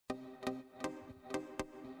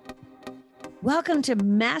Welcome to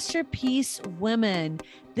Masterpiece Women.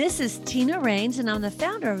 This is Tina Raines, and I'm the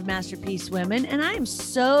founder of Masterpiece Women, and I am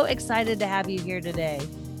so excited to have you here today.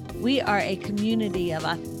 We are a community of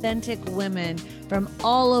authentic women from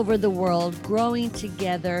all over the world, growing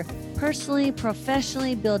together personally,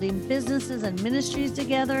 professionally, building businesses and ministries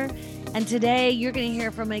together. And today you're going to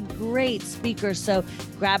hear from a great speaker. So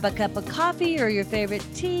grab a cup of coffee or your favorite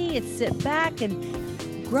tea and sit back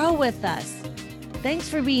and grow with us. Thanks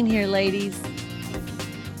for being here, ladies.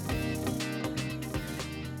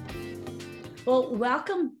 Well,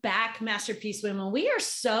 welcome back, Masterpiece Women. We are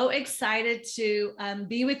so excited to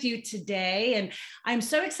be with you today. And I'm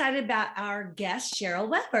so excited about our guest, Cheryl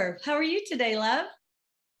Weber. How are you today, love?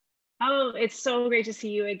 Oh, it's so great to see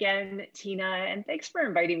you again, Tina. And thanks for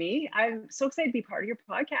inviting me. I'm so excited to be part of your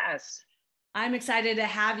podcast. I'm excited to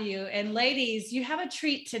have you. And ladies, you have a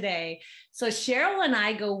treat today. So Cheryl and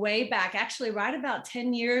I go way back, actually right about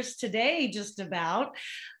 10 years today, just about.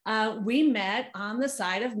 We met on the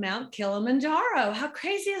side of Mount Kilimanjaro. How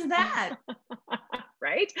crazy is that?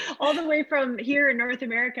 Right? All the way from here in North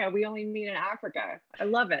America, we only meet in Africa. I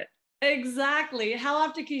love it. Exactly. How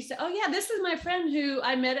often can you say, oh yeah, this is my friend who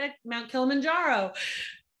I met at Mount Kilimanjaro.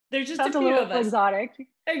 There's just Sounds a few of us. Exotic.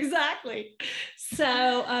 Exactly.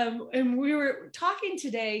 So, and we were talking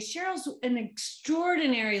today. Cheryl's an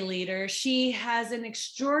extraordinary leader. She has an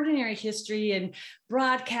extraordinary history in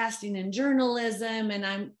broadcasting and journalism.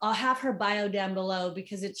 And I'll have her bio down below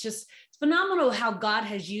because it's phenomenal how God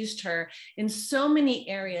has used her in so many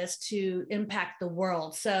areas to impact the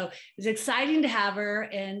world. So it's exciting to have her.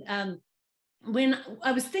 And when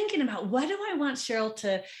I was thinking about what do I want Cheryl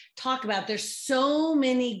to talk about, there's so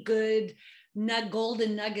many good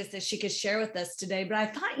golden nuggets that she could share with us today. But I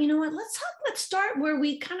thought, you know what, let's start where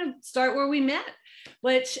we met,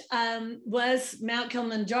 which was Mount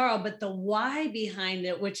Kilimanjaro, but the why behind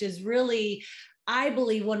it, which is really, I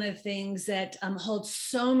believe, one of the things that holds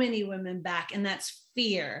so many women back, and that's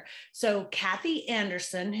fear. So Kathy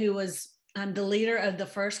Anderson, who was the leader of the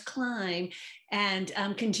first climb, and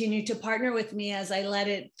continued to partner with me as I led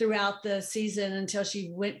it throughout the season until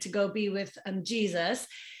she went to go be with Jesus.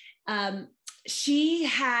 She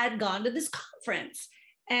had gone to this conference,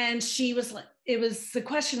 and it was the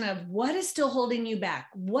question of what is still holding you back?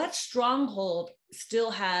 What stronghold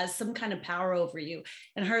still has some kind of power over you?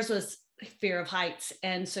 And hers was fear of heights.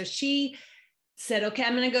 And so she said, okay,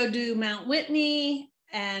 I'm going to go do Mount Whitney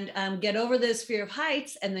and get over this fear of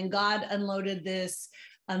heights. And then God unloaded this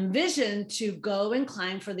vision to go and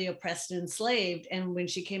climb for the oppressed and enslaved. And when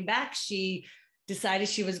she came back, she decided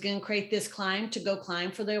she was going to create this climb to go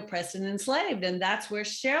climb for the oppressed and enslaved. And that's where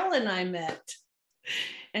Cheryl and I met.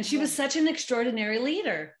 And she was such an extraordinary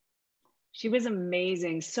leader. She was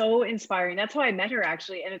amazing, so inspiring. That's how I met her,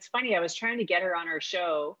 actually. And it's funny, I was trying to get her on our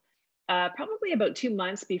show probably about 2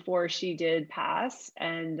 months before she did pass.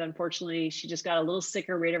 And unfortunately, she just got a little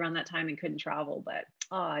sicker right around that time and couldn't travel. But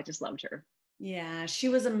I just loved her. Yeah, she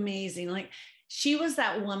was amazing. Like, she was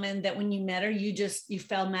that woman that when you met her, you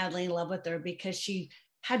fell madly in love with her because she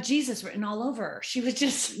had Jesus written all over her. She was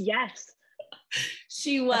just, yes,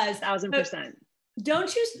 she was 1,000%.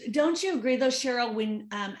 Don't you agree though, Cheryl, when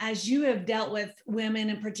as you have dealt with women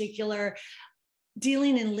in particular,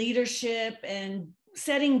 dealing in leadership and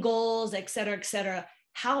setting goals, et cetera,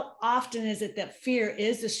 how often is it that fear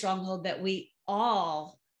is the stronghold that we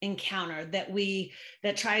all encounter, that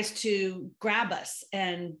tries to grab us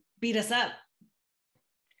and beat us up?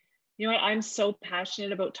 You know what? I'm so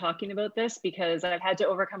passionate about talking about this because I've had to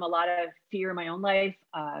overcome a lot of fear in my own life.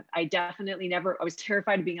 I was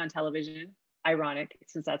terrified of being on television. Ironic,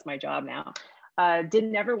 since that's my job now.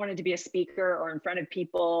 Didn't ever wanted to be a speaker or in front of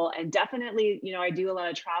people. And definitely, I do a lot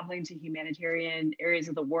of traveling to humanitarian areas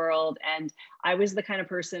of the world. And I was the kind of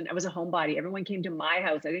person, I was a homebody. Everyone came to my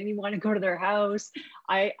house. I didn't even want to go to their house.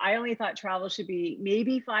 I only thought travel should be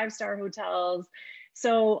maybe 5-star hotels.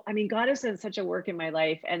 So, I mean, God has done such a work in my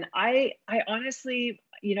life. And I honestly,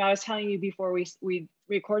 I was telling you before we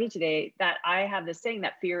recorded today that I have this saying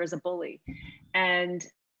that fear is a bully. And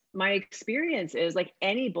my experience is, like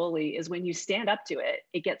any bully, is when you stand up to it,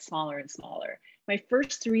 it gets smaller and smaller. My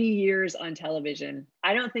first 3 years on television,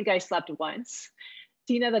 I don't think I slept once,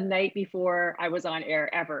 Tina, the night before I was on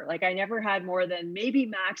air ever. Like, I never had more than maybe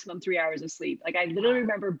maximum 3 hours of sleep. Like, I literally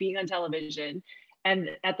remember being on television. And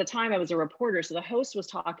at the time I was a reporter. So the host was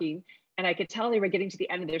talking and I could tell they were getting to the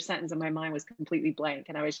end of their sentence and my mind was completely blank.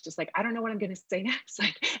 And I was just like, I don't know what I'm going to say next.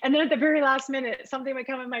 And then at the very last minute, something would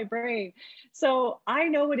come in my brain. So I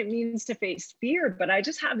know what it means to face fear, but I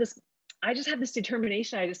just have this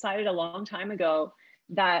determination. I decided a long time ago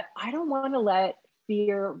that I don't want to let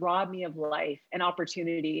fear rob me of life and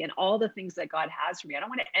opportunity and all the things that God has for me. I don't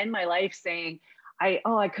want to end my life saying,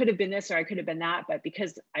 I could have been this or I could have been that, but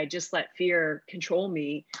because I just let fear control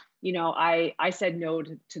me, I said no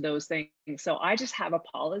to those things. So I just have a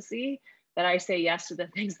policy that I say yes to the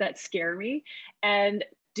things that scare me and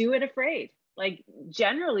do it afraid. Like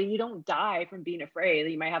generally you don't die from being afraid.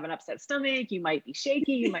 You might have an upset stomach, you might be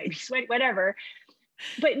shaky, you might be sweaty, whatever.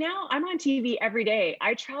 But now I'm on TV every day.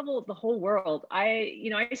 I travel the whole world.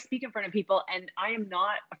 I speak in front of people and I am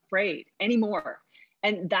not afraid anymore.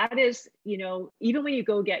 And that is, even when you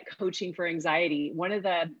go get coaching for anxiety, one of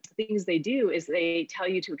the things they do is they tell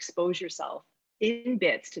you to expose yourself in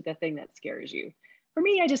bits to the thing that scares you. For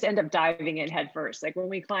me, I just end up diving in head first. Like when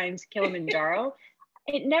we climbed Kilimanjaro,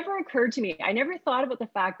 it never occurred to me. I never thought about the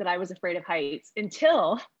fact that I was afraid of heights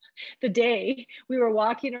until the day we were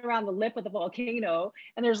walking around the lip of the volcano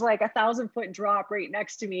and there's like 1,000-foot drop right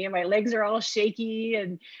next to me and my legs are all shaky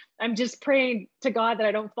and I'm just praying to God that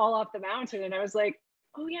I don't fall off the mountain. And I was like,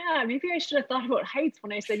 oh yeah, maybe I should have thought about heights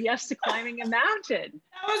when I said yes to climbing a mountain.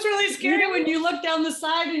 That was really scary when you look down the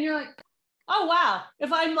side and you're like, oh wow,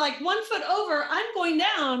 if I'm like 1 foot over, I'm going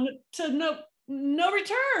down to no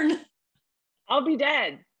return. I'll be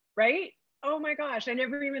dead, right? Oh my gosh, I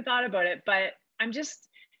never even thought about it, but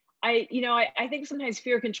I think sometimes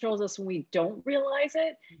fear controls us when we don't realize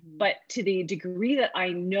it, but to the degree that I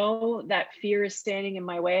know that fear is standing in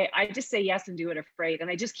my way, I just say yes and do it afraid. And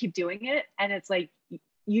I just keep doing it. And it's like,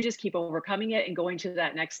 you just keep overcoming it and going to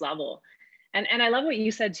that next level. And I love what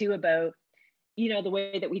you said too about, the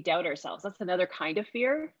way that we doubt ourselves. That's another kind of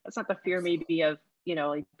fear. That's not the fear maybe of,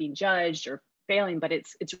 like being judged or failing, but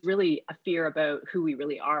it's really a fear about who we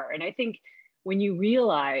really are. And I think when you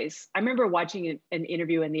realize, I remember watching an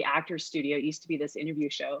interview in the Actors Studio, it used to be this interview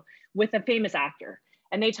show with a famous actor.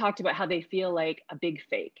 And they talked about how they feel like a big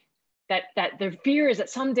fake, that their fear is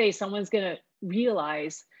that someday someone's going to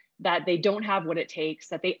realize that they don't have what it takes,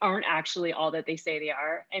 that they aren't actually all that they say they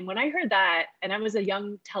are. And when I heard that, and I was a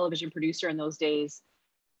young television producer in those days,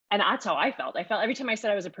 and that's how I felt. I felt every time I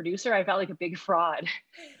said I was a producer, I felt like a big fraud.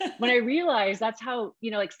 When I realized that's how,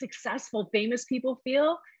 like successful, famous people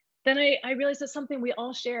feel, then I realized that's something we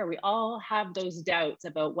all share. We all have those doubts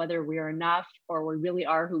about whether we are enough or we really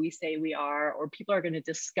are who we say we are, or people are going to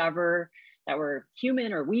discover that we're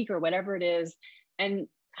human or weak or whatever it is. And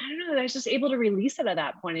I don't know, I was just able to release it at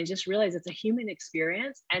that point and just realize it's a human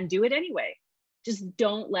experience and do it anyway. Just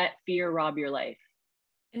don't let fear rob your life.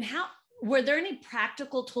 And were there any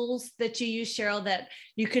practical tools that you use, Cheryl, that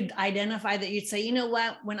you could identify that you'd say, you know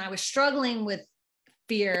what, when I was struggling with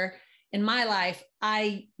fear in my life,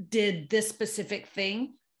 I did this specific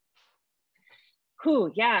thing?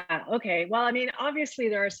 Cool. Yeah. Okay. Well, I mean, obviously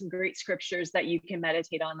there are some great scriptures that you can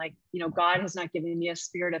meditate on. Like, God has not given me a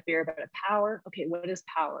spirit of fear, but a power. Okay. What is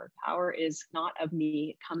power? Power is not of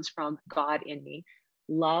me. It comes from God in me.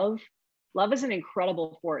 Love is an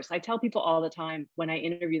incredible force. I tell people all the time when I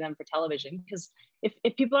interview them for television, because if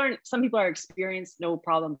some people are experienced, no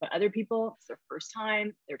problem, but other people, it's their first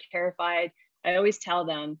time, they're terrified. I always tell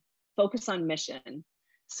them, focus on mission.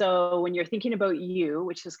 So when you're thinking about you,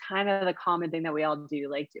 which is kind of the common thing that we all do,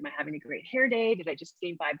 like, am I having a great hair day? Did I just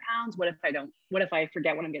gain 5 pounds? What if I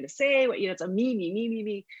forget what I'm going to say? It's a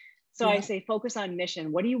me. So yeah. I say, focus on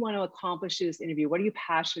mission. What do you want to accomplish through this interview? What are you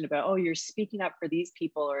passionate about? Oh, you're speaking up for these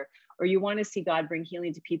people, or you want to see God bring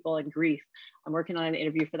healing to people in grief. I'm working on an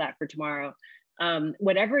interview for that for tomorrow.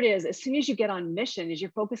 Whatever it is, as soon as you get on mission, as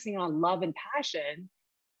you're focusing on love and passion,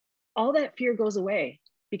 all that fear goes away,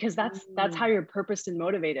 because that's how you're purposed and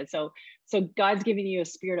motivated. So God's giving you a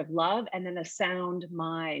spirit of love and then a sound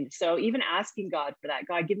mind. So even asking God for that,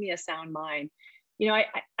 God, give me a sound mind.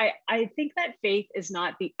 I think that faith is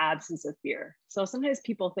not the absence of fear. So sometimes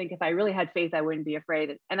people think if I really had faith, I wouldn't be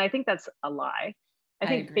afraid. And I think that's a lie. I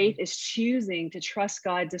think faith is choosing to trust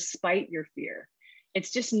God despite your fear.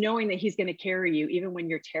 It's just knowing that he's going to carry you even when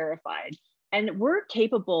you're terrified. And we're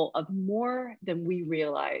capable of more than we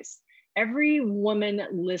realize. Every woman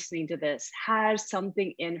listening to this has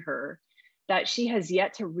something in her that she has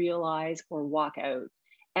yet to realize or walk out.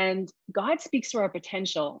 And God speaks to our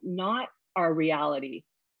potential, not our reality.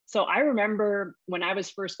 So I remember when I was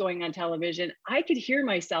first going on television, I could hear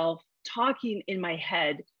myself talking in my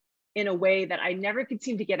head in a way that I never could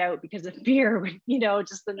seem to get out because of fear,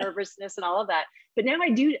 just the nervousness and all of that. But now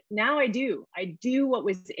I do what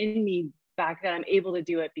was in me back then. I'm able to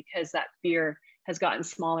do it because that fear has gotten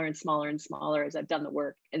smaller and smaller and smaller as I've done the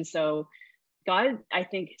work. And so God, I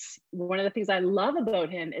think one of the things I love about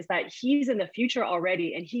him is that he's in the future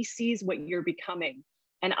already and he sees what you're becoming.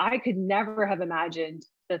 And I could never have imagined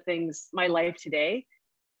my life today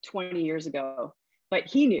 20 years ago. but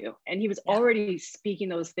he knew, and he was already speaking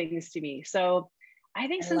those things to me. So I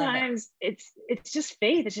think sometimes it's just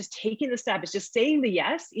faith. It's just taking the step. It's just saying the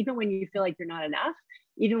yes, even when you feel like you're not enough,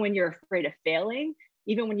 even when you're afraid of failing,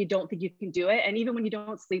 even when you don't think you can do it, and even when you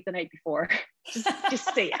don't sleep the night before.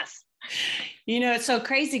 just say yes. You know, it's so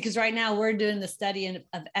crazy because right now we're doing the study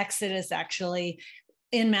of Exodus actually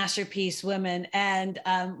in Masterpiece Women. And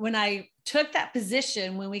when I took that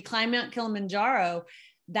position, when we climbed Mount Kilimanjaro,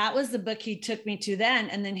 that was the book he took me to then.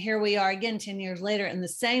 And then here we are again, 10 years later in the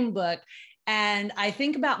same book. And I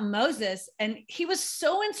think about Moses, and he was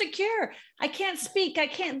so insecure. I can't speak. I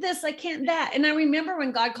can't this, I can't that. And I remember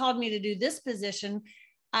when God called me to do this position,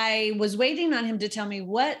 I was waiting on him to tell me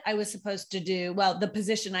what I was supposed to do. Well, the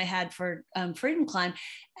position I had for Freedom Climb.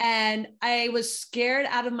 And I was scared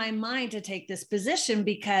out of my mind to take this position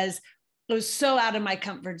because it was so out of my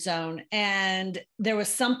comfort zone. And there was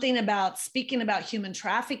something about speaking about human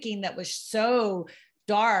trafficking that was so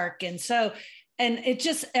dark. And it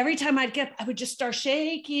just, every time I would just start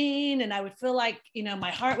shaking, and I would feel like, you know,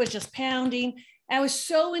 my heart was just pounding. I was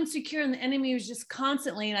so insecure, and the enemy was just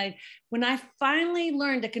constantly. And when I finally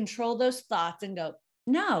learned to control those thoughts and go,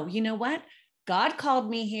 no, you know what? God called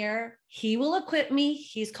me here. He will equip me.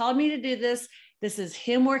 He's called me to do this. This is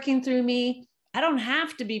him working through me. I don't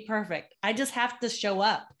have to be perfect. I just have to show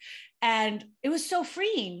up. And it was so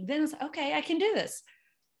freeing. Then it's okay, I can do this.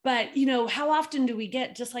 But, you know, how often do we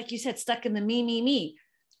get, just like you said, stuck in the me?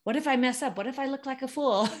 What if I mess up? What if I look like a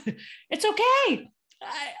fool? It's okay.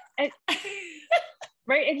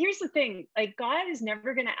 Right. And here's the thing, like, God is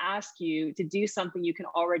never going to ask you to do something you can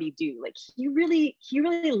already do. Like, he really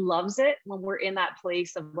loves it when we're in that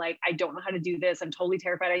place of like, I don't know how to do this. I'm totally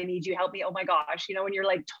terrified. I need you. Help me. Oh my gosh. You know, when you're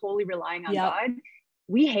like totally relying on God,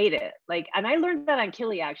 we hate it. Like, and I learned that on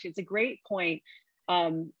Kili, actually. It's a great point.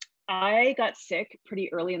 I got sick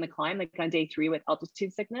pretty early in the climb, like on day 3 with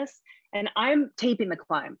altitude sickness, and I'm taping the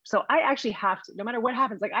climb. So I actually have to, no matter what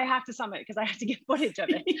happens, like I have to summit because I have to get footage of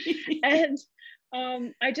it. And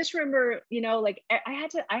I just remember, you know, like I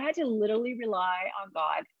had to literally rely on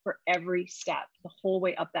God for every step, the whole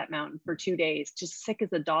way up that mountain for 2 days, just sick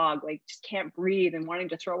as a dog, like just can't breathe and wanting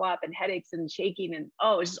to throw up and headaches and shaking. And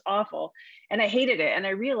oh, it's just awful. And I hated it. And I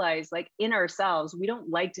realized, like, in ourselves, we don't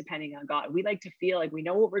like depending on God. We like to feel like we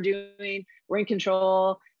know what we're doing. We're in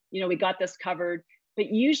control. You know, we got this covered. But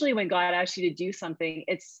usually when God asks you to do something,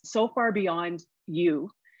 it's so far beyond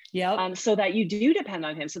you. Yeah. So that you do depend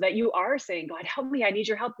on him, so that you are saying, God, help me. I need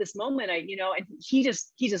your help this moment. And he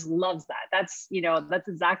just loves that. That's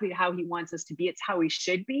exactly how he wants us to be. It's how we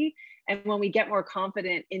should be. And when we get more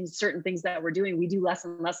confident in certain things that we're doing, we do less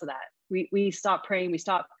and less of that. We stop praying, we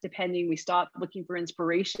stop depending, we stop looking for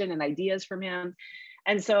inspiration and ideas from him.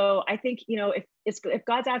 And so I think, you know, if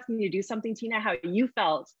God's asking you to do something, Tina, how you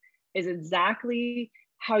felt is exactly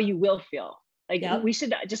how you will feel. Like, we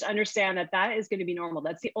should just understand that that is going to be normal.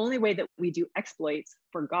 That's the only way that we do exploits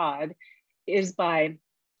for God, is by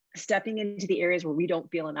stepping into the areas where we don't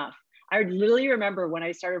feel enough. I literally remember when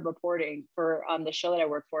I started reporting for the show that I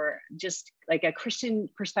work for, just like a Christian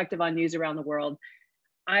perspective on news around the world.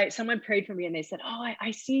 Someone prayed for me and they said, oh,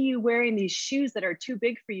 I see you wearing these shoes that are too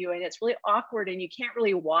big for you, and it's really awkward and you can't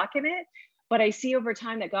really walk in it. But I see over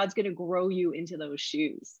time that God's going to grow you into those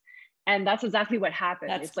shoes. And that's exactly what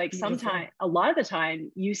happened. It's like sometimes, a lot of the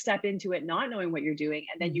time, you step into it not knowing what you're doing,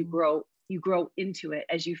 and then you grow into it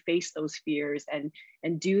as you face those fears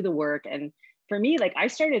and do the work. And for me, like, I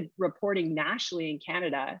started reporting nationally in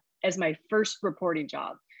Canada as my first reporting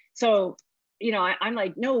job. So, you know, I'm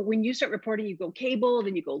like, no, when you start reporting, you go cable,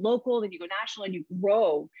 then you go local, then you go national, and you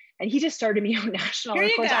grow. And he just started me out national. And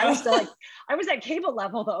of course, I was still like, I was at cable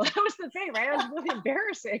level though. That was the thing, right? I was really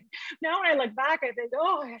embarrassing. Now when I look back, I think,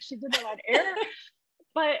 oh, I actually did that on air.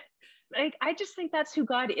 But like, I just think that's who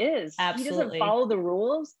God is. Absolutely. He doesn't follow the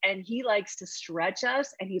rules, and he likes to stretch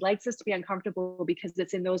us, and he likes us to be uncomfortable, because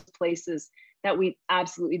it's in those places that we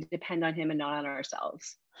absolutely depend on him and not on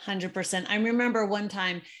ourselves. 100%. I remember one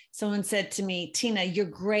time someone said to me, Tina, your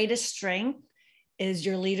greatest strength is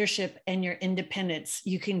your leadership and your independence.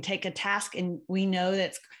 You can take a task, and we know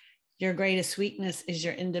that your greatest weakness is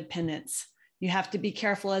your independence. You have to be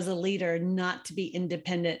careful as a leader not to be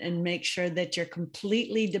independent and make sure that you're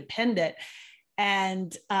completely dependent.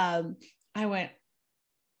 And I went,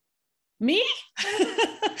 me?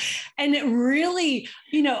 And it really,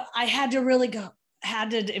 you know, I had to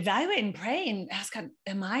evaluate and pray and ask God,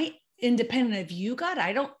 am I independent of you, God?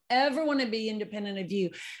 I don't ever want to be independent of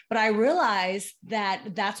you. But I realized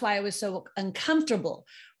that that's why I was so uncomfortable,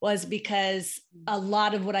 was because a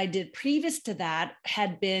lot of what I did previous to that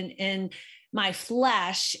had been in my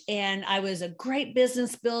flesh. And I was a great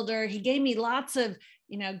business builder. He gave me lots of,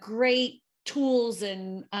 great tools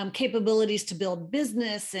and capabilities to build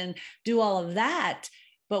business and do all of that.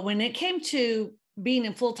 But when it came to being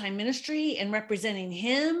in full-time ministry and representing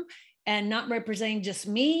him and not representing just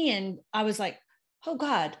me, and I was like, oh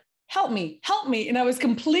God, help me. And I was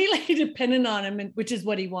completely dependent on him, which is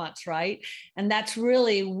what he wants, right? And that's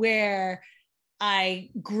really where I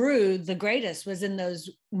grew the greatest, was in those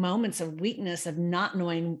moments of weakness, of not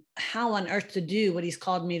knowing how on earth to do what he's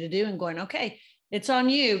called me to do, and going, okay, it's on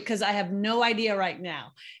you, because I have no idea right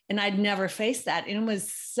now. And I'd never faced that. And it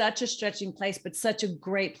was such a stretching place, but such a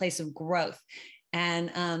great place of growth.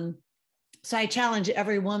 And so I challenge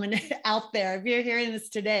every woman out there, if you're hearing this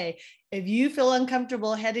today, if you feel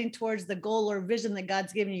uncomfortable heading towards the goal or vision that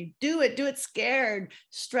God's given you, do it scared,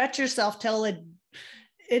 stretch yourself till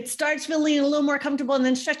it starts feeling a little more comfortable, and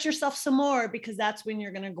then stretch yourself some more, because that's when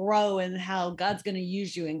you're going to grow and how God's going to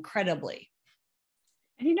use you incredibly.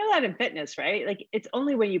 And you know that in fitness, right? Like, it's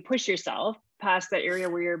only when you push yourself past that area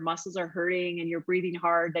where your muscles are hurting and you're breathing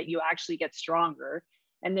hard that you actually get stronger.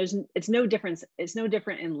 And it's no difference. It's no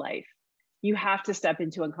different in life. You have to step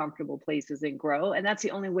into uncomfortable places and grow. And that's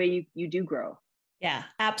the only way you do grow. Yeah,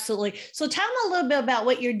 absolutely. So tell me a little bit about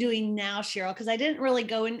what you're doing now, Cheryl, because I didn't really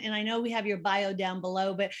go in, and I know we have your bio down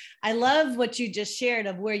below, but I love what you just shared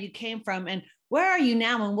of where you came from and where are you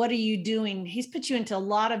now and what are you doing? He's put you into a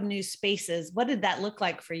lot of new spaces. What did that look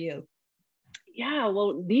like for you? Yeah,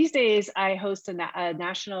 well, these days I host a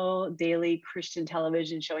national daily Christian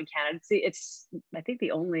television show in Canada. It's I think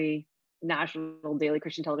the only national daily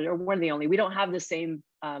Christian television, or one of the only. We don't have the same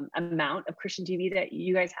amount of Christian TV that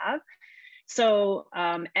you guys have. So,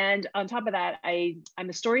 and on top of that, I'm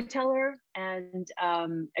a storyteller and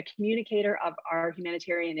a communicator of our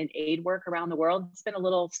humanitarian and aid work around the world. It's been a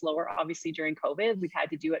little slower, obviously, during COVID. We've had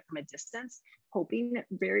to do it from a distance, hoping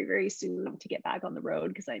very, very soon to get back on the road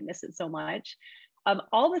because I miss it so much.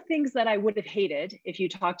 All the things that I would have hated if you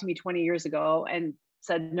talked to me 20 years ago and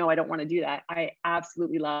said, no, I don't want to do that, I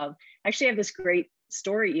absolutely love. I actually have this great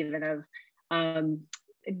story even of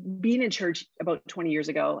being in church about 20 years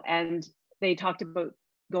ago, and they talked about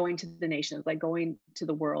going to the nations, like going to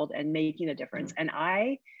the world and making a difference. And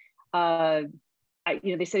I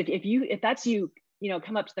they said, if that's you,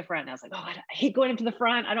 come up to the front. And I was like, oh, I hate going up to the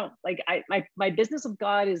front. I don't like, my business with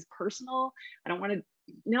God is personal. I don't want to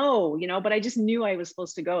know, but I just knew I was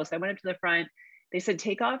supposed to go. So I went up to the front. They said,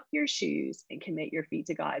 take off your shoes and commit your feet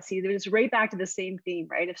to God. See, there's right back to the same theme,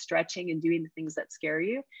 right? Of stretching and doing the things that scare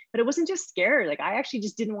you. But it wasn't just scary. Like, I actually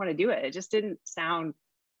just didn't want to do it. It just didn't sound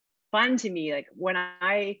fun to me. Like, when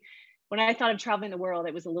I thought of traveling the world,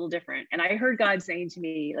 it was a little different. And I heard God saying to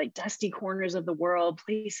me, like, dusty corners of the world,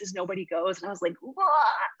 places nobody goes. And I was like, what?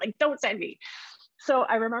 Like, don't send me. So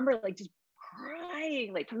I remember like just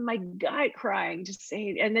crying, like from my gut crying, just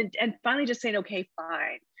saying, and finally just saying, okay,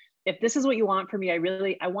 fine. If this is what you want for me,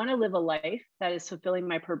 I want to live a life that is fulfilling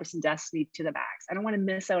my purpose and destiny to the max. I don't want to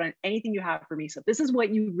miss out on anything you have for me. So if this is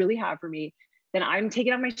what you really have for me, then I'm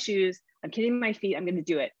taking off my shoes, I'm kicking my feet, I'm going to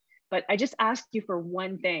do it. But I just ask you for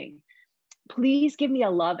one thing. Please give me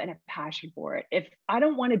a love and a passion for it. If I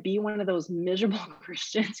don't want to be one of those miserable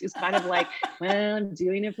Christians who's kind of like, well, I'm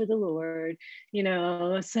doing it for the Lord,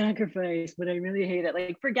 sacrifice, but I really hate it.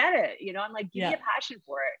 Like, forget it. I'm like, give me a passion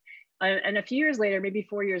for it. And a few years later, maybe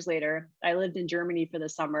 4 years later, I lived in Germany for the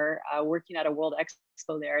summer, working at a World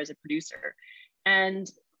Expo there as a producer, and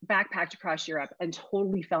backpacked across Europe and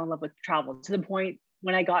totally fell in love with travel, to the point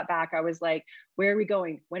when I got back, I was like, where are we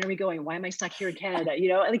going? When are we going? Why am I stuck here in Canada?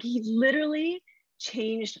 Like, he literally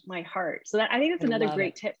changed my heart. So I think that's another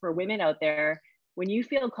great tip for women out there. When you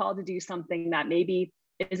feel called to do something that maybe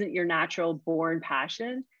isn't your natural born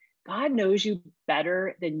passion, God knows you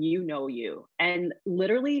better than you know you. And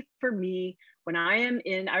literally for me, when I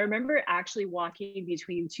remember actually walking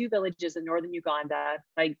between two villages in northern Uganda,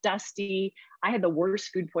 like dusty. I had the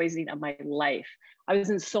worst food poisoning of my life. I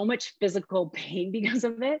was in so much physical pain because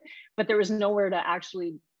of it, but there was nowhere to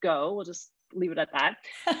actually go. We'll just leave it at that.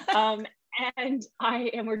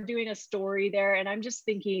 And we're doing a story there, and I'm just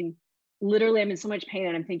thinking, literally, I'm in so much pain,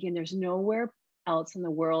 and I'm thinking, there's nowhere else in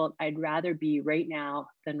the world I'd rather be right now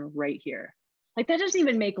than right here. Like, that doesn't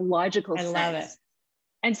even make logical sense. I love it.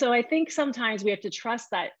 And so I think sometimes we have to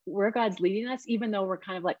trust that where God's leading us, even though we're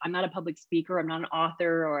kind of like, I'm not a public speaker, I'm not an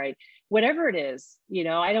author, or whatever it is,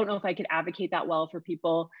 I don't know if I could advocate that well for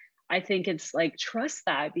people. I think it's like, trust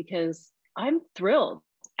that, because I'm thrilled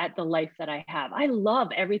at the life that I have. I love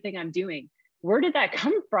everything I'm doing. Where did that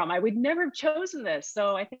come from? I would never have chosen this.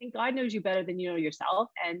 So I think God knows you better than you know yourself.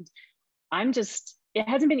 And it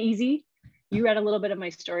hasn't been easy. You read a little bit of my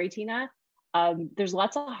story, Tina. There's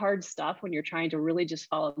lots of hard stuff when you're trying to really just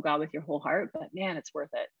follow God with your whole heart, but man, it's worth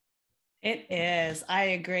it. It is. I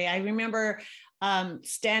agree. I remember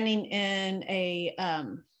standing in a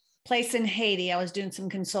place in Haiti. I was doing some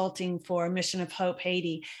consulting for Mission of Hope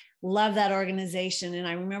Haiti. Love that organization. And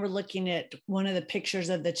I remember looking at one of the pictures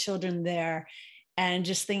of the children there and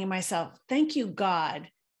just thinking to myself, thank you, God.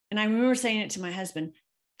 And I remember saying it to my husband,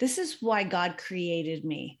 this is why God created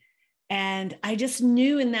me. And I just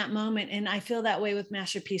knew in that moment, and I feel that way with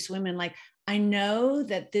Masterpiece Women, like I know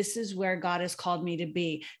that this is where God has called me to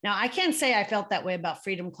be. Now, I can't say I felt that way about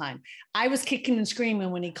Freedom Climb. I was kicking and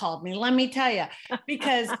screaming when he called me, let me tell you,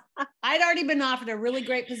 because I'd already been offered a really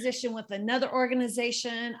great position with another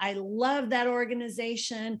organization. I love that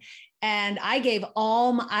organization. And I gave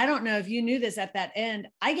all my, I don't know if you knew this at that end,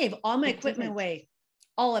 I gave all my equipment away,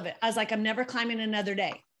 all of it. I was like, I'm never climbing another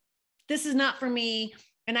day. This is not for me.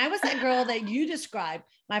 And I was that girl that you described.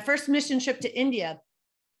 My first mission trip to India,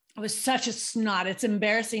 I was such a snot. It's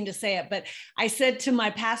embarrassing to say it, but I said to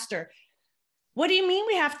my pastor, what do you mean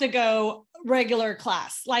we have to go regular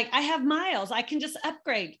class? Like I have miles, I can just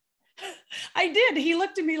upgrade. I did. He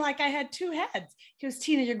looked at me like I had two heads. He goes,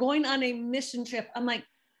 Tina, you're going on a mission trip. I'm like,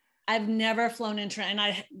 I've never flown into, and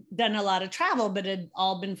I've done a lot of travel, but it had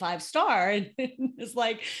all been 5-star. And it's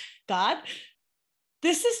like, God,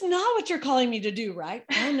 this is not what you're calling me to do, right?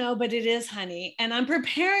 Oh no, but it is, honey. And I'm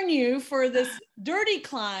preparing you for this dirty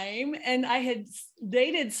climb. And I had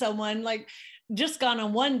dated someone, like just gone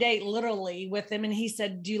on one date literally with him. And he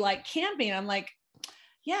said, do you like camping? I'm like,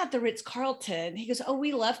 yeah, at the Ritz-Carlton. He goes, oh,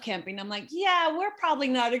 we love camping. I'm like, yeah, we're probably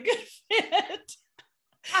not a good fit.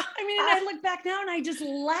 I mean, and I look back now and I just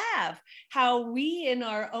laugh how we in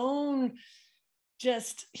our own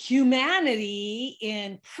just humanity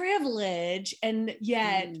and privilege, and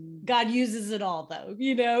yet God uses it all though,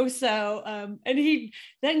 you know? So, and he,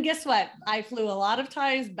 then guess what? I flew a lot of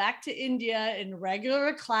times back to India in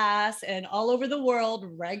regular class and all over the world,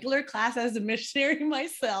 regular class as a missionary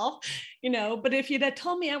myself, you know, but if you'd have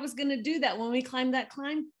told me I was going to do that when we climbed that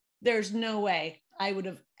climb, there's no way I would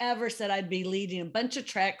have ever said I'd be leading a bunch of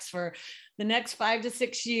treks for the next 5 to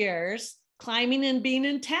 6 years, climbing and being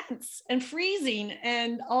intense and freezing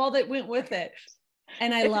and all that went with it.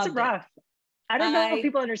 And I loved it. It's rough. I don't know if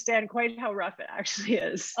people understand quite how rough it actually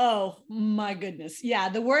is. Oh my goodness. Yeah.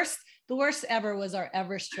 The worst ever was our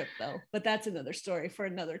Everest trip though, but that's another story for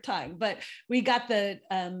another time. But we got the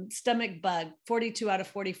stomach bug, 42 out of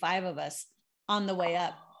 45 of us on the way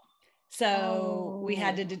up. So we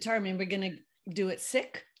had to determine we're going to do it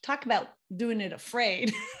sick. Talk about doing it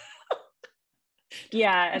afraid.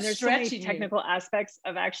 Yeah, and there's so many technical aspects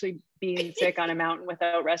of actually being sick on a mountain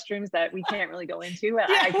without restrooms that we can't really go into.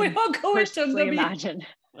 Yeah, we won't go into them. Imagine.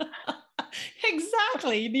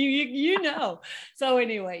 Exactly. You know. So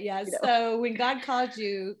anyway, yeah. So when God calls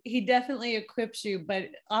you, he definitely equips you. But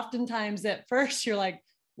oftentimes at first you're like,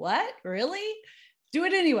 what? Really? Do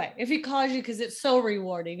it anyway. If he calls you, because it's so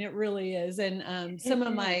rewarding. It really is. And some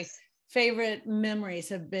of my favorite memories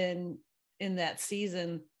have been in that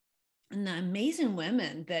season. And the amazing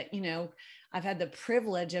women that, you know, I've had the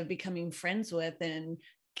privilege of becoming friends with and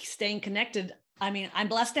staying connected. I mean, I'm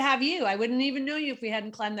blessed to have you. I wouldn't even know you if we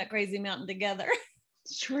hadn't climbed that crazy mountain together.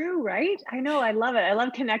 It's true, right? I know. I love it. I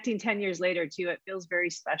love connecting 10 years later too. It feels very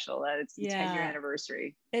special that it's the 10-year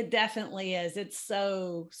anniversary. It definitely is. It's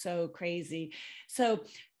so, so crazy. So,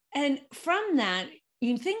 and from that,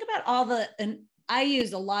 you think about all the, and I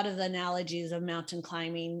use a lot of the analogies of mountain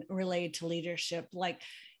climbing related to leadership, like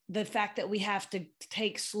the fact that we have to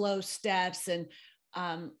take slow steps. And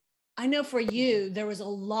I know for you, there was a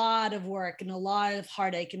lot of work and a lot of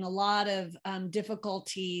heartache and a lot of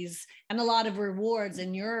difficulties and a lot of rewards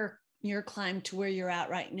in your climb to where you're at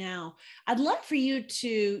right now. I'd love for you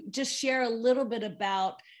to just share a little bit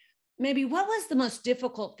about maybe what was the most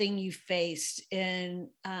difficult thing you faced in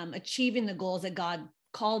achieving the goals that God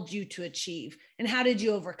called you to achieve, and how did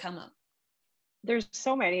you overcome them? There's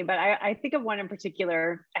so many, but I think of one in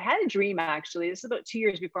particular. I had a dream, actually. This is about 2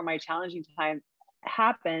 years before my challenging time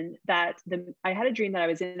happened, that I had a dream that I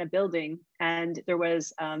was in a building and there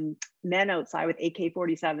was men outside with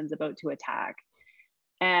AK-47s about to attack.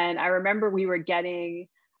 And I remember we were getting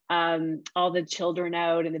all the children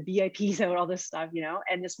out and the VIPs out, all this stuff, you know,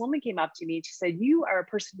 and this woman came up to me and she said, you are a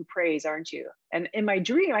person who prays, aren't you? And in my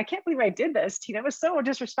dream, I can't believe I did this, Tina. It was so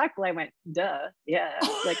disrespectful. I went, duh, yeah,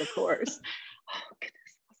 like, of course. Oh, goodness.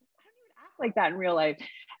 I don't even act like that in real life.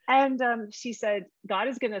 And she said, God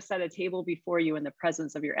is going to set a table before you in the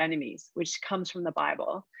presence of your enemies, which comes from the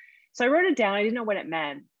Bible. So I wrote it down. I didn't know what it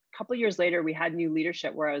meant. A couple of years later, we had new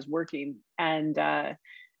leadership where I was working, and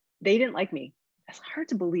they didn't like me. It's hard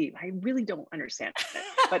to believe. I really don't understand it,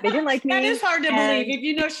 but they didn't like me. That is hard to and, believe. If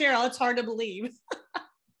you know Cheryl, it's hard to believe.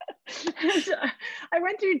 I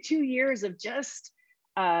went through 2 years of just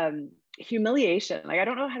humiliation. Like, I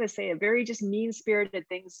don't know how to say it. Very just mean spirited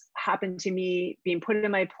things happened to me, being put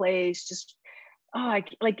in my place. Just,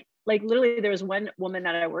 like literally there was one woman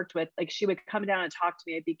that I worked with, like she would come down and talk to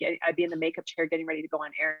me. I'd be in the makeup chair getting ready to go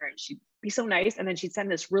on air, and she'd be so nice. And then she'd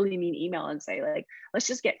send this really mean email and say, like, let's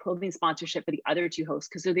just get clothing sponsorship for the other two hosts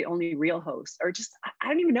because they're the only real hosts. Or just, I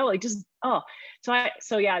don't even know, like just, oh.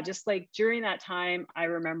 So yeah, just like during that time, I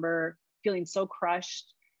remember feeling so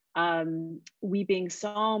crushed, weeping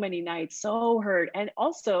so many nights, so hurt, and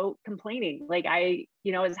also complaining. Like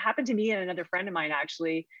it's happened to me and another friend of mine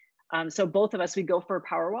actually. So both of us, we'd go for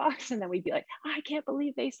power walks, and then we'd be like, oh, I can't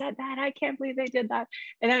believe they said that. I can't believe they did that.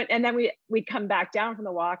 And then we'd come back down from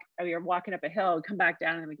the walk. We were walking up a hill, we'd come back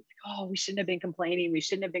down, and we'd be like, oh, we shouldn't have been complaining. We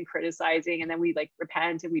shouldn't have been criticizing. And then we'd like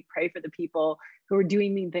repent, and we'd pray for the people who were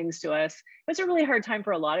doing mean things to us. It was a really hard time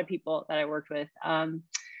for a lot of people that I worked with.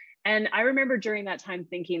 And I remember during that time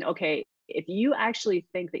thinking, okay, if you actually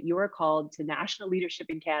think that you are called to national leadership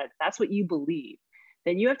in Canada, that's what you believe,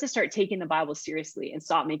 then you have to start taking the Bible seriously and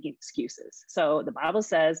stop making excuses. So the Bible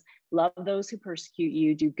says, love those who persecute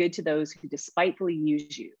you, do good to those who despitefully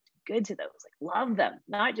use you, do good to those, like love them,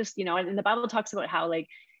 not just, and the Bible talks about how like,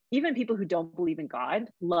 even people who don't believe in God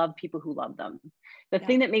love people who love them. The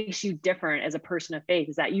thing that makes you different as a person of faith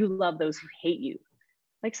is that you love those who hate you.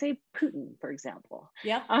 Like say Putin, for example.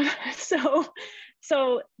 Yeah.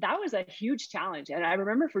 So that was a huge challenge. And I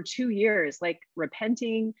remember for 2 years, like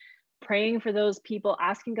repenting, praying for those people,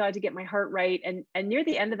 asking God to get my heart right. And near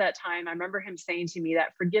the end of that time, I remember him saying to me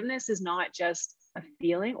that forgiveness is not just a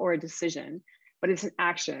feeling or a decision, but it's an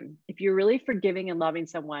action. If you're really forgiving and loving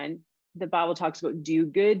someone, the Bible talks about do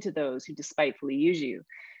good to those who despitefully use you.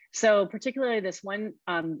 So particularly this one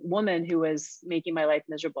woman who was making my life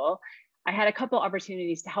miserable, I had a couple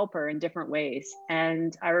opportunities to help her in different ways.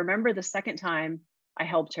 And I remember the second time I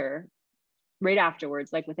helped her, right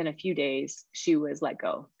afterwards, like within a few days, she was let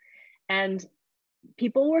go. And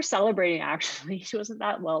people were celebrating, actually. She wasn't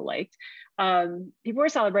that well liked. People were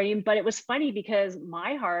celebrating, but it was funny because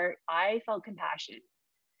my heart, I felt compassion.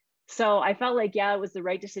 So I felt like, yeah, it was the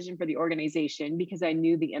right decision for the organization because I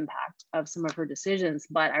knew the impact of some of her decisions.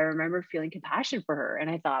 But I remember feeling compassion for her. And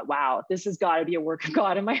I thought, wow, this has got to be a work of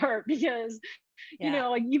God in my heart because,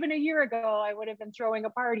 like even a year ago, I would have been throwing a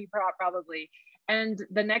party probably. And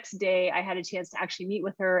the next day I had a chance to actually meet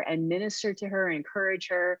with her and minister to her and encourage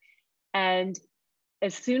her. And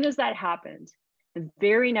as soon as that happened, the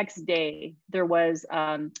very next day, there was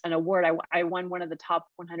an award. I won one of the top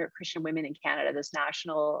 100 Christian women in Canada, this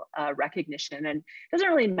national recognition. And it doesn't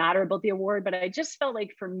really matter about the award, but I just felt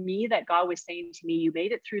like for me that God was saying to me, you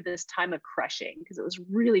made it through this time of crushing, because it was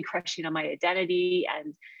really crushing on my identity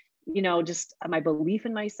and, just my belief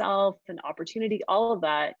in myself and opportunity, all of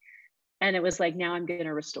that. And it was like, now I'm going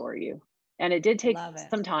to restore you. And it did take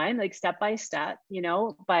some time, like step by step,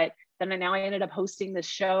 but then now I ended up hosting this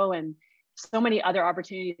show and so many other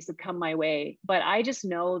opportunities have come my way. But I just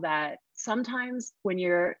know that sometimes when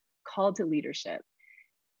you're called to leadership,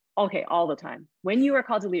 okay, all the time, when you are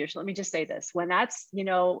called to leadership, let me just say this, when that's,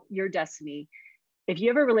 your destiny, if you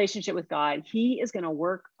have a relationship with God, he is going to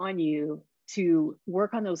work on you to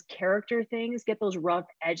work on those character things, get those rough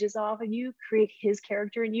edges off of you, create his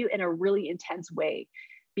character in you in a really intense way.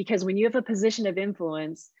 Because when you have a position of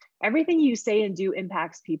influence, everything you say and do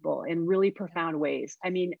impacts people in really profound ways. I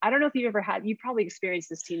mean, I don't know if you've probably experienced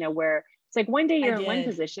this, Tina, where it's like one day you're in one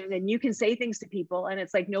position and you can say things to people and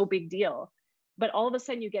it's like no big deal. But all of a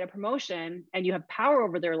sudden you get a promotion and you have power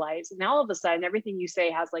over their lives. And now all of a sudden, everything you say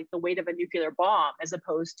has like the weight of a nuclear bomb as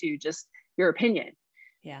opposed to just your opinion.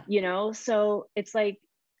 Yeah. So it's like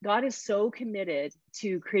God is so committed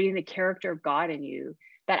to creating the character of God in you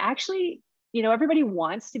that actually, everybody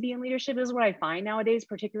wants to be in leadership. This is what I find nowadays,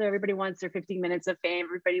 particularly everybody wants their 15 minutes of fame.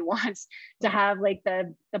 Everybody wants to have like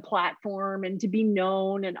the platform and to be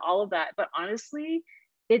known and all of that. But honestly,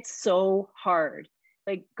 it's so hard.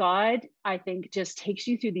 Like God, I think, just takes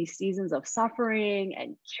you through these seasons of suffering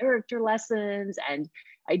and character lessons and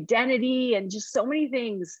identity and just so many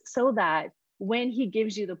things so that when he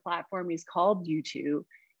gives you the platform he's called you to,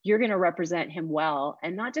 you're going to represent him well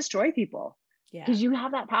and not destroy people because you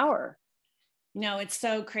have that power. No, it's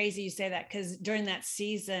so crazy you say that, because during that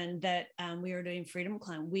season that we were doing Freedom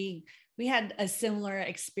Climb, we had a similar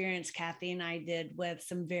experience, Kathy and I did, with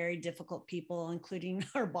some very difficult people, including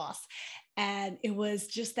our boss. And it was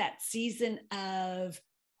just that season of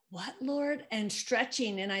what, Lord, and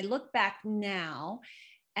stretching. And I look back now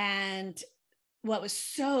and what was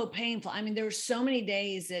so painful, I mean, there were so many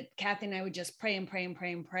days that Kathy and I would just pray and pray and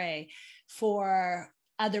pray and pray for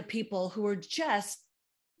other people who were just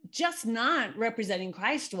not representing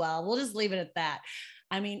Christ well. We'll just leave it at that.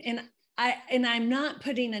 I mean, and I'm not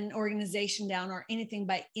putting an organization down or anything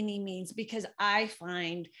by any means, because I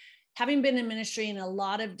find, having been in ministry in a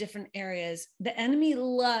lot of different areas, the enemy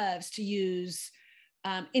loves to use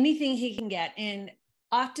anything he can get. And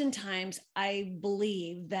oftentimes I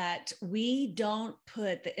believe that we don't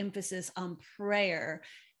put the emphasis on prayer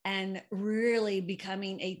and really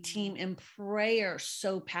becoming a team in prayer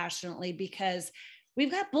so passionately, because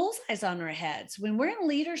we've got bullseyes on our heads. When we're in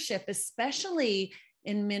leadership, especially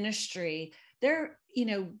in ministry,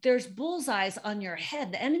 there's bullseyes on your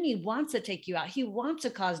head. The enemy wants to take you out. He wants to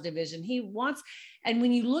cause division. And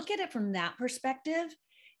when you look at it from that perspective,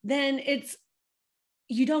 then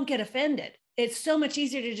you don't get offended. It's so much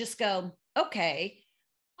easier to just go, okay,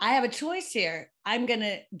 I have a choice here. I'm going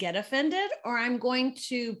to get offended, or I'm going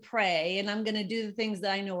to pray, and I'm going to do the things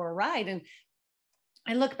that I know are right. And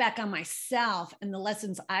I look back on myself and the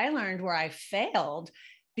lessons I learned where I failed,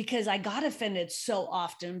 because I got offended so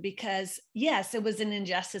often, because yes, it was an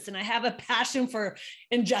injustice, and I have a passion for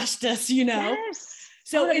injustice, Yes.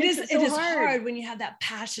 So it is hard when you have that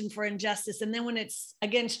passion for injustice. And then when it's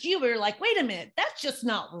against you, we're like, wait a minute, that's just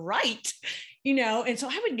not right. And so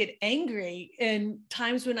I would get angry in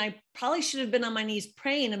times when I probably should have been on my knees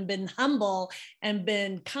praying and been humble and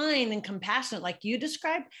been kind and compassionate, like you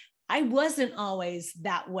described. I wasn't always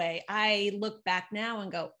that way. I look back now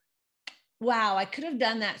and go, wow, I could have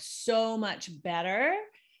done that so much better.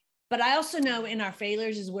 But I also know in our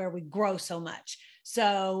failures is where we grow so much.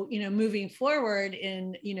 So, moving forward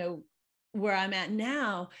in, where I'm at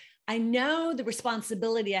now, I know the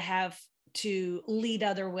responsibility I have to lead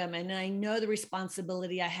other women. And I know the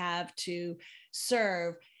responsibility I have to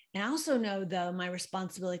serve. And I also know, though, my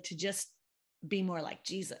responsibility to just be more like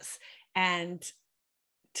Jesus, and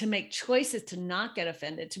to make choices to not get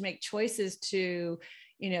offended, to make choices to,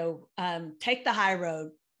 take the high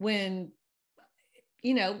road when,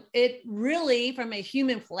 it really, from a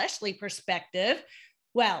human fleshly perspective,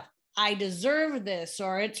 well, I deserve this,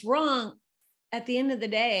 or it's wrong. At the end of the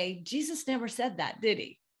day, Jesus never said that, did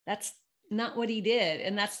he? That's not what he did.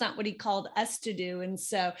 And that's not what he called us to do. And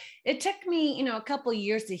so it took me, a couple of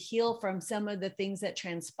years to heal from some of the things that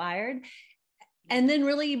transpired, and then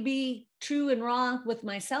really be true and wrong with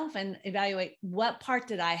myself and evaluate, what part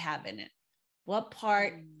did I have in it? What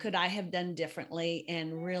part could I have done differently,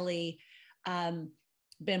 and really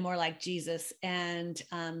been more like Jesus? And,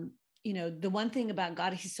 the one thing about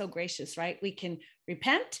God, he's so gracious, right? We can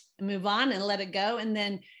repent and move on and let it go. And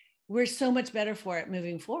then we're so much better for it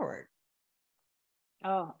moving forward.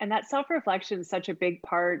 Oh, and that self-reflection is such a big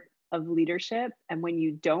part of leadership. And when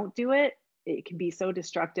you don't do it, it can be so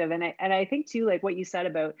destructive. And I think too, like what you said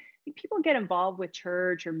about, people get involved with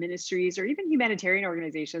church or ministries or even humanitarian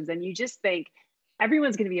organizations, and you just think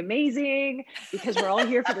everyone's going to be amazing because we're all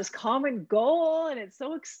here for this common goal, and it's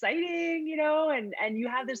so exciting, and you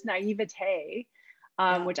have this naivete,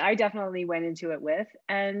 which I definitely went into it with.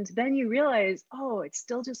 And then you realize, oh, it's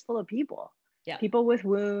still just full of people. Yeah. People with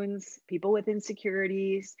wounds, people with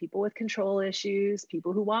insecurities, people with control issues,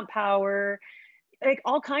 people who want power, like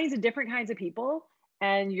all kinds of different kinds of people.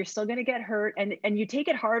 And you're still going to get hurt, and you take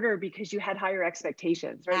it harder because you had higher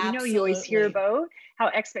expectations, right? Absolutely. You always hear about how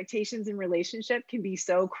expectations in relationship can be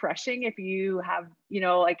so crushing if you have,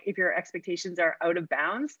 like if your expectations are out of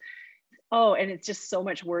bounds. Oh, and it's just so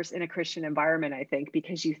much worse in a Christian environment, I think,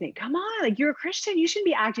 because you think, come on, like you're a Christian, you shouldn't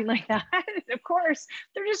be acting like that. Of course,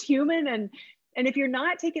 they're just human. And if you're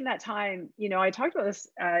not taking that time, I talked about this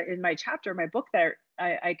in my chapter, my book that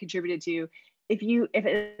I contributed to. If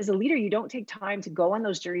as a leader, you don't take time to go on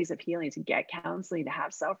those journeys of healing, to get counseling, to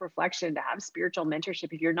have self-reflection, to have spiritual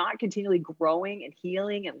mentorship, if you're not continually growing and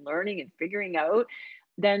healing and learning and figuring out,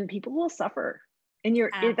 then people will suffer. And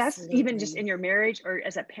that's even just in your marriage or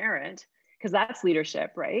as a parent, because that's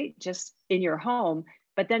leadership, right? Just in your home,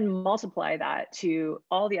 but then multiply that to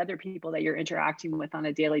all the other people that you're interacting with on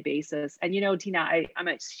a daily basis. And, Tina, I'm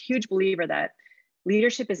a huge believer that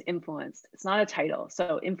leadership is influence. It's not a title.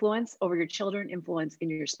 So influence over your children, influence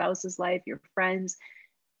in your spouse's life, your friends.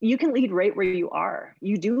 You can lead right where you are.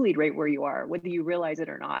 You do lead right where you are, whether you realize it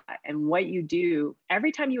or not. And what you do,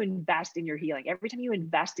 every time you invest in your healing, every time you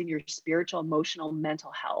invest in your spiritual, emotional,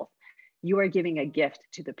 mental health, you are giving a gift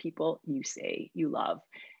to the people you say you love.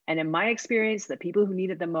 And in my experience, the people who need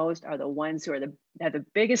it the most are the ones who have the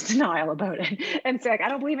biggest denial about it. And say, like, I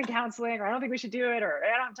don't believe in counseling, or I don't think we should do it, or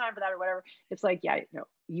I don't have time for that, or whatever. It's like, yeah, no,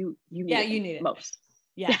 you need it most.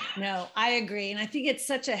 Yeah, no, I agree. And I think it's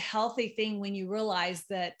such a healthy thing when you realize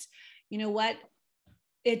that, you know what,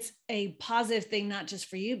 it's a positive thing, not just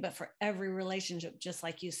for you, but for every relationship, just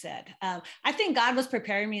like you said. I think God was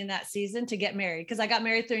preparing me in that season to get married because I got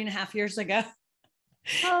married 3.5 years ago.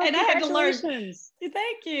 Oh, And I had to learn. congratulations.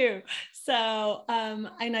 Thank you. So,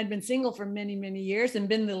 and I'd been single for many, many years and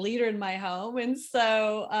been the leader in my home. And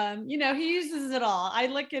so, you know, he uses it all. I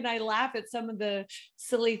look and I laugh at some of the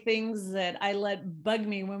silly things that I let bug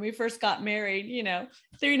me when we first got married. You know,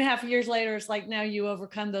 3.5 years later, it's like, now you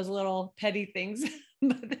overcome those little petty things.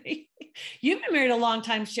 But you've been married a long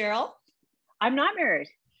time, Cheryl. I'm not married.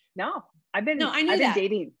 No, I've been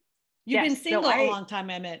dating. You've been single a long time,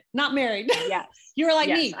 I meant, not married. Yes. You were like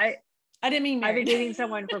me. I didn't mean married. I've been dating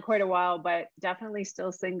someone for quite a while, but definitely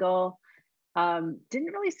still single. Didn't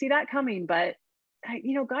really see that coming, but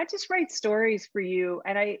you know, God just writes stories for you.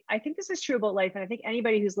 And I think this is true about life. And I think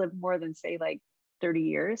anybody who's lived more than, say, like 30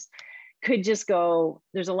 years could just go,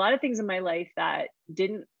 there's a lot of things in my life that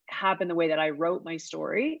didn't happen the way that I wrote my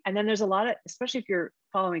story. And then there's a lot of, especially if you're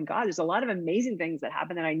following God, there's a lot of amazing things that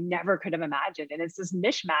happen that I never could have imagined. And it's this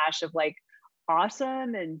mishmash of like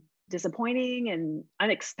awesome and disappointing and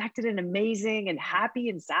unexpected and amazing and happy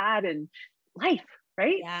and sad and life,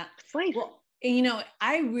 right? Yeah. It's life. Well, you know,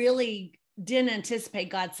 I really didn't anticipate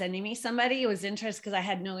God sending me somebody. It was interest because I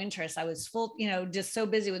had no interest. I was full, you know, just so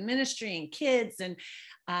busy with ministry and kids. And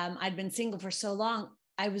I'd been single for so long.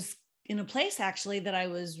 I was in a place actually that I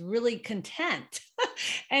was really content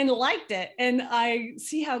and liked it. And I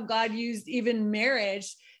see how God used even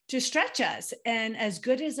marriage to stretch us. And as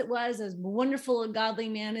good as it was, as wonderful a godly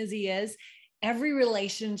man as he is, every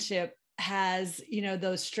relationship has, you know,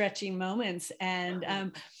 those stretching moments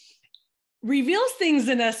and reveals things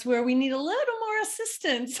in us where we need a little more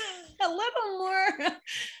assistance, a little more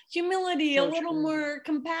humility, a little more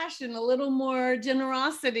compassion, a little more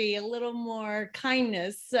generosity, a little more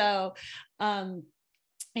kindness. So,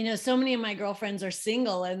 you know, so many of my girlfriends are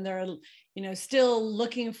single and they're, you know, still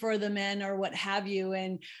looking for the men or what have you.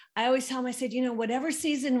 And I always tell them, I said, you know, whatever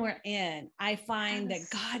season we're in, I find that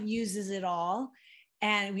God uses it all.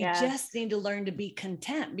 And we just need to learn to be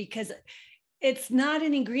content because it's not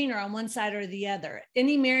any greener on one side or the other.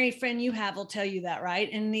 Any married friend you have will tell you that, right?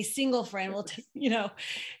 And any single friend will, you know,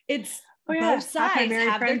 it's both sides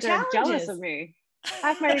have their challenges. Jealous of me.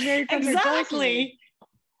 Half my married friends are jealous of me.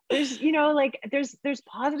 There's, you know, like there's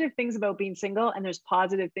positive things about being single and there's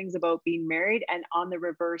positive things about being married, and on the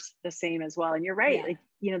reverse, the same as well. And you're right. Yeah. Like,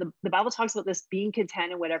 you know, the Bible talks about this being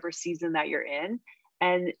content in whatever season that you're in,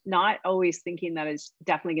 and not always thinking that it's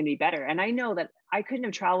definitely going to be better. And I know that I couldn't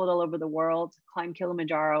have traveled all over the world, climbed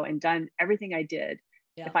Kilimanjaro, and done everything I did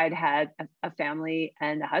if I'd had a family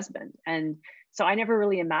and a husband. And so I never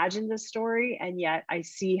really imagined this story. And yet I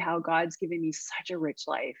see how God's given me such a rich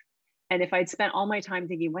life. And if I'd spent all my time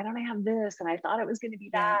thinking, why don't I have this? And I thought it was going to be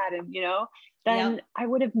that, and, you know, then I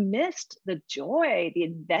would have missed the joy, the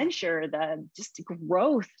adventure, the just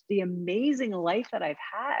growth, the amazing life that I've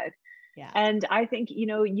had. Yeah. And I think, you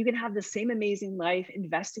know, you can have the same amazing life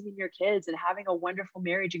investing in your kids and having a wonderful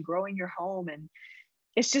marriage and growing your home. And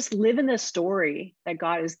it's just living the story that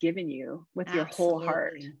God has given you with your whole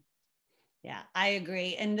heart. Yeah, I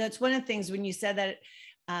agree. And that's one of the things when you said that,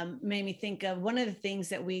 made me think of one of the things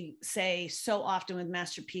that we say so often with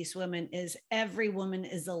Masterpiece Women is every woman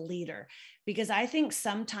is a leader, because I think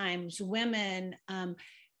sometimes women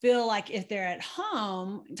feel like if they're at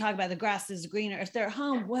home, talk about the grass is greener, if they're at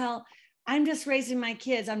home, well, I'm just raising my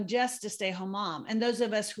kids, I'm just a stay-home mom. And those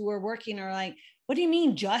of us who are working are like, what do you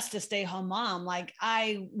mean just a stay-home mom? Like,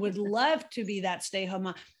 I would love to be that stay-home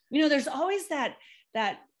mom. You know, there's always that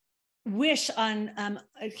wish on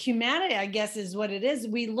humanity, I guess is what it is.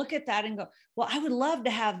 We look at that and go, well, I would love to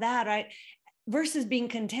have that, right? Versus being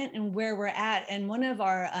content in where we're at. And one of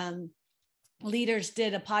our leaders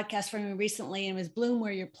did a podcast for me recently, and it was Bloom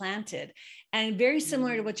Where You're Planted. And very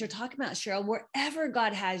similar to what you're talking about, Cheryl, wherever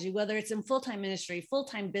God has you, whether it's in full-time ministry,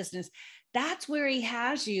 full-time business, that's where he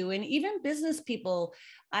has you. And even business people,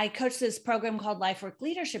 I coach this program called Life Work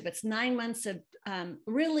Leadership. It's 9 months of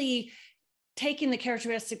really taking the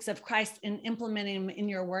characteristics of Christ and implementing them in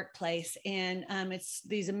your workplace. And it's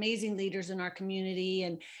these amazing leaders in our community,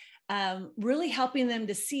 and really helping them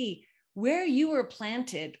to see where you were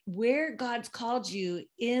planted, where God's called you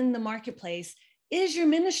in the marketplace is your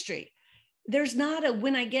ministry. There's not a,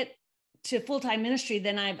 when I get to full-time ministry,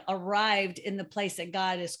 then I've arrived in the place that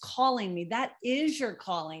God is calling me. That is your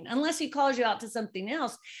calling, unless he calls you out to something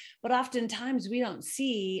else. But oftentimes we don't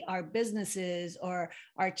see our businesses or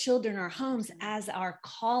our children, our homes as our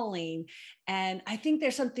calling. And I think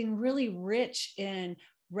there's something really rich in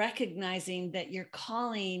recognizing that your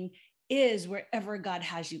calling is wherever God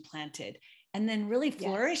has you planted, and then really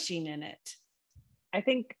flourishing in it. I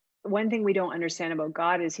think one thing we don't understand about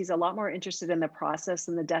God is he's a lot more interested in the process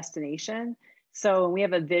than the destination. So when we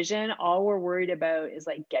have a vision, all we're worried about is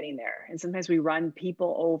like getting there. And sometimes we run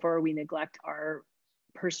people over, we neglect our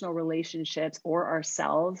personal relationships or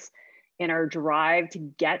ourselves in our drive to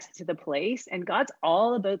get to the place. And God's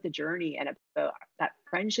all about the journey and about that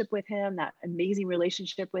friendship with him, that amazing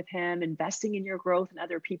relationship with him, investing in your growth and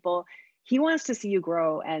other people. He wants to see you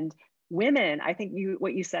grow. And women, I think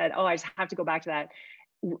what you said, I just have to go back to that.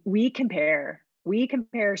 We compare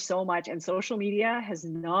so much, and social media has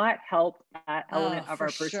not helped that element of our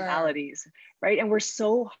personalities, right? And we're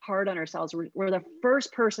so hard on ourselves. We're the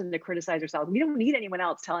first person to criticize ourselves. We don't need anyone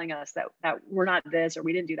else telling us that we're not this or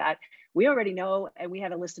we didn't do that. We already know, and we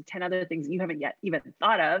have a list of 10 other things you haven't yet even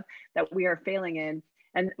thought of that we are failing in.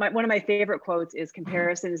 And one of my favorite quotes is,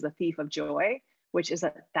 comparison is the thief of joy, which is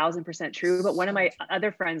 1,000% true. But one of my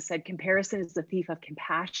other friends said, comparison is the thief of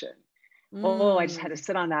compassion. Oh, I just had to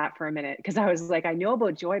sit on that for a minute, because I was like, I know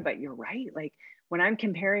about joy, but you're right. Like when I'm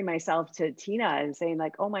comparing myself to Tina and saying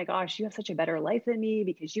like, oh my gosh, you have such a better life than me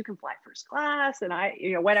because you can fly first class and I,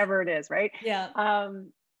 whatever it is, right? Yeah.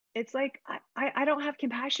 It's like, I don't have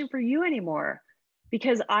compassion for you anymore,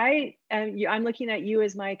 because I'm looking at you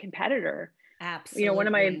as my competitor.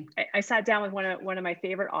 Absolutely. I sat down with one of my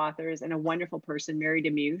favorite authors and a wonderful person, Mary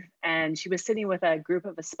DeMuth, and she was sitting with a group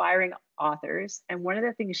of aspiring authors. And one of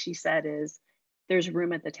the things she said is, there's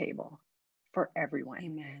room at the table for everyone.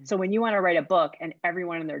 Amen. So when you want to write a book and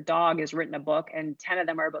everyone and their dog has written a book and 10 of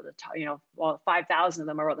them are about the 5,000 of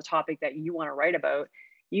them are about the topic that you want to write about,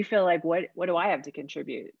 you feel like, what do I have to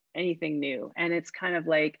contribute? Anything new? And it's kind of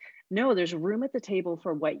like, no, there's room at the table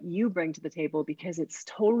for what you bring to the table, because it's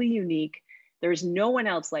totally unique. There's no one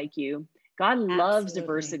else like you. God loves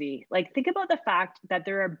diversity. Like, think about the fact that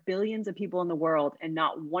there are billions of people in the world and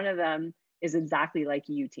not one of them is exactly like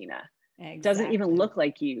you, Tina. Exactly. Doesn't even look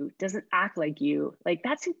like you, doesn't act like you. Like,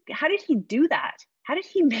 how did he do that? How did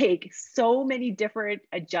he make so many different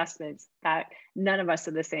adjustments that none of us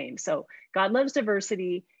are the same? So God loves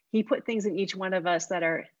diversity. He put things in each one of us that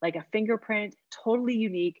are like a fingerprint, totally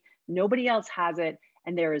unique. Nobody else has it.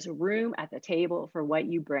 And there is room at the table for what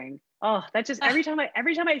you bring. Oh, that just every time I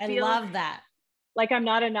feel, I love that, like I'm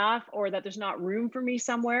not enough or that there's not room for me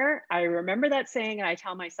somewhere, I remember that saying and I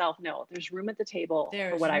tell myself, no, there's room at the table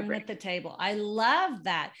for what I bring. At the table. I love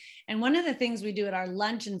that. And one of the things we do at our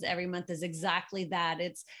luncheons every month is exactly that.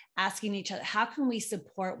 It's asking each other, how can we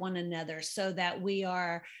support one another so that we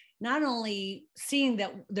are not only seeing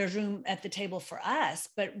that there's room at the table for us,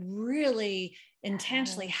 but really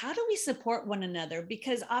intentionally, how do we support one another?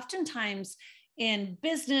 Because oftentimes in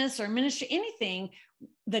business or ministry, anything,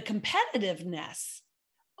 the competitiveness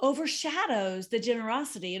overshadows the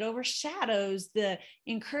generosity. It overshadows the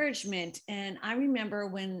encouragement. And I remember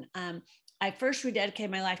when I first rededicated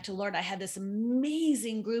my life to the Lord, I had this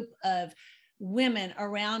amazing group of women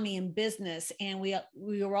around me in business, and we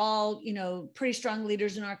were all pretty strong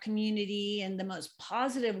leaders in our community, and the most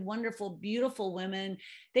positive, wonderful, beautiful women.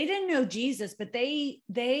 They didn't know Jesus, but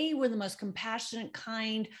they were the most compassionate,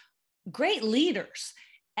 kind, great leaders.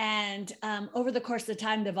 And over the course of the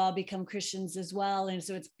time, they've all become Christians as well, and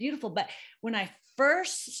so it's beautiful. But when I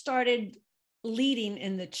first started leading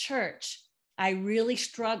in the church, I really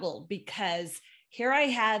struggled, because here I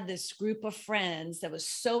had this group of friends that was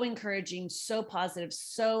so encouraging, so positive,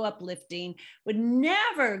 so uplifting, would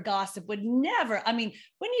never gossip, wouldn't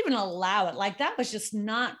even allow it. Like, that was just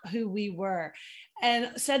not who we were.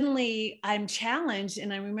 And suddenly I'm challenged.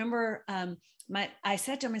 And I remember I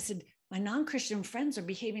said to them, I said, my non-Christian friends are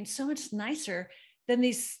behaving so much nicer than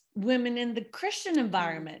these women in the Christian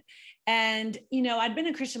environment. And, I'd been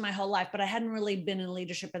a Christian my whole life, but I hadn't really been in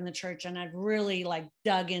leadership in the church. And I'd really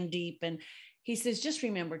dug in deep. And he says, just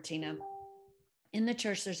remember, Tina, in the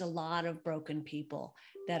church, there's a lot of broken people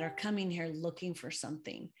that are coming here looking for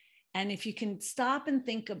something. And if you can stop and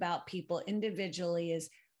think about people individually,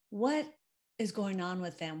 is what is going on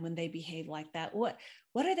with them when they behave like that? What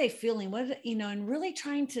are they feeling? And really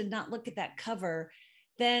trying to not look at that cover,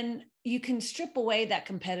 then you can strip away that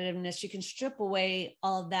competitiveness. You can strip away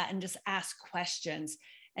all of that and just ask questions.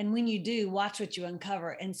 And when you do, watch what you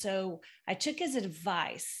uncover. And so I took his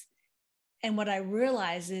advice. And what I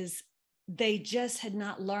realized is they just had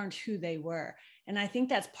not learned who they were. And I think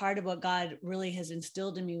that's part of what God really has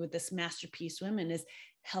instilled in me with this Masterpiece Women, is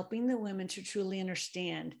helping the women to truly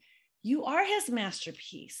understand you are his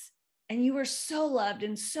masterpiece and you are so loved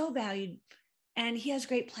and so valued, and he has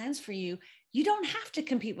great plans for you. you don't have to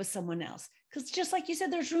compete with someone else, because just like you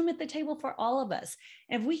said, there's room at the table for all of us.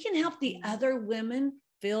 And if we can help the other women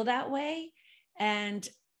feel that way and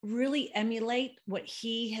really emulate what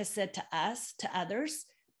he has said to us, to others,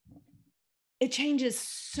 it changes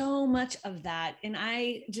so much of that. And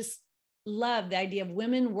I just love the idea of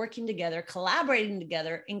women working together, collaborating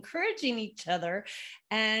together, encouraging each other,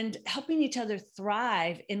 and helping each other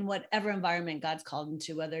thrive in whatever environment God's called them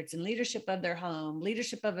to, whether it's in leadership of their home,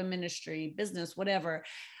 leadership of a ministry, business, whatever.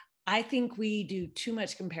 I think we do too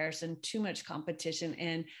much comparison, too much competition.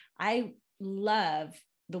 And I love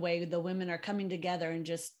the way the women are coming together and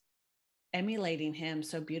just emulating him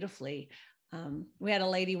so beautifully. We had a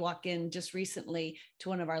lady walk in just recently to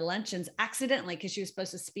one of our luncheons accidentally, because she was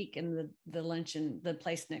supposed to speak in the luncheon, the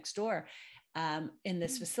place next door in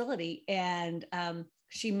this facility. And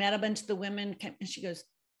she met a bunch of the women and she goes,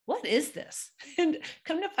 "What is this?" And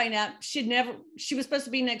come to find out, she was supposed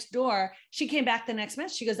to be next door. She came back the next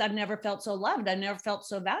month. She goes, "I've never felt so loved. I've never felt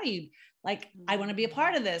so valued. Like, I want to be a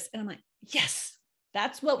part of this." And I'm like, yes,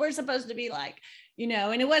 that's what we're supposed to be like.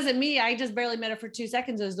 And it wasn't me. I just barely met her for 2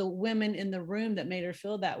 seconds. It was the women in the room that made her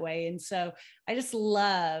feel that way. And so I just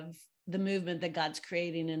love the movement that God's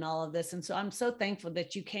creating in all of this. And so I'm so thankful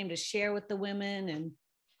that you came to share with the women and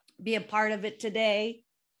be a part of it today.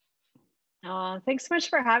 Thanks so much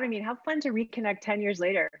for having me. How fun to reconnect 10 years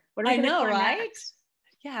later. What are we I know, right? Next?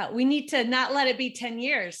 Yeah, we need to not let it be 10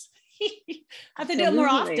 years. I have to do it more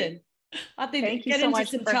often. I have to get into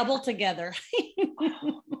some trouble together.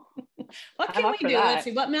 What can we do? Let's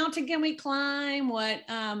see. What mountain can we climb?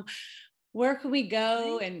 Where can we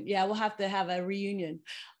go? And yeah, we'll have to have a reunion.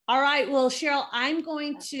 All right. Well, Cheryl, I'm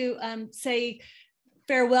going to say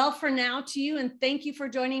farewell for now to you. And thank you for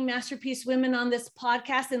joining Masterpiece Women on this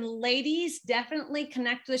podcast. And ladies, definitely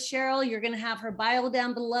connect with Cheryl. You're going to have her bio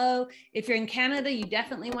down below. If you're in Canada, you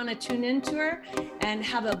definitely want to tune into her, and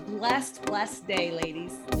have a blessed, blessed day,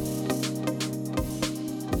 ladies.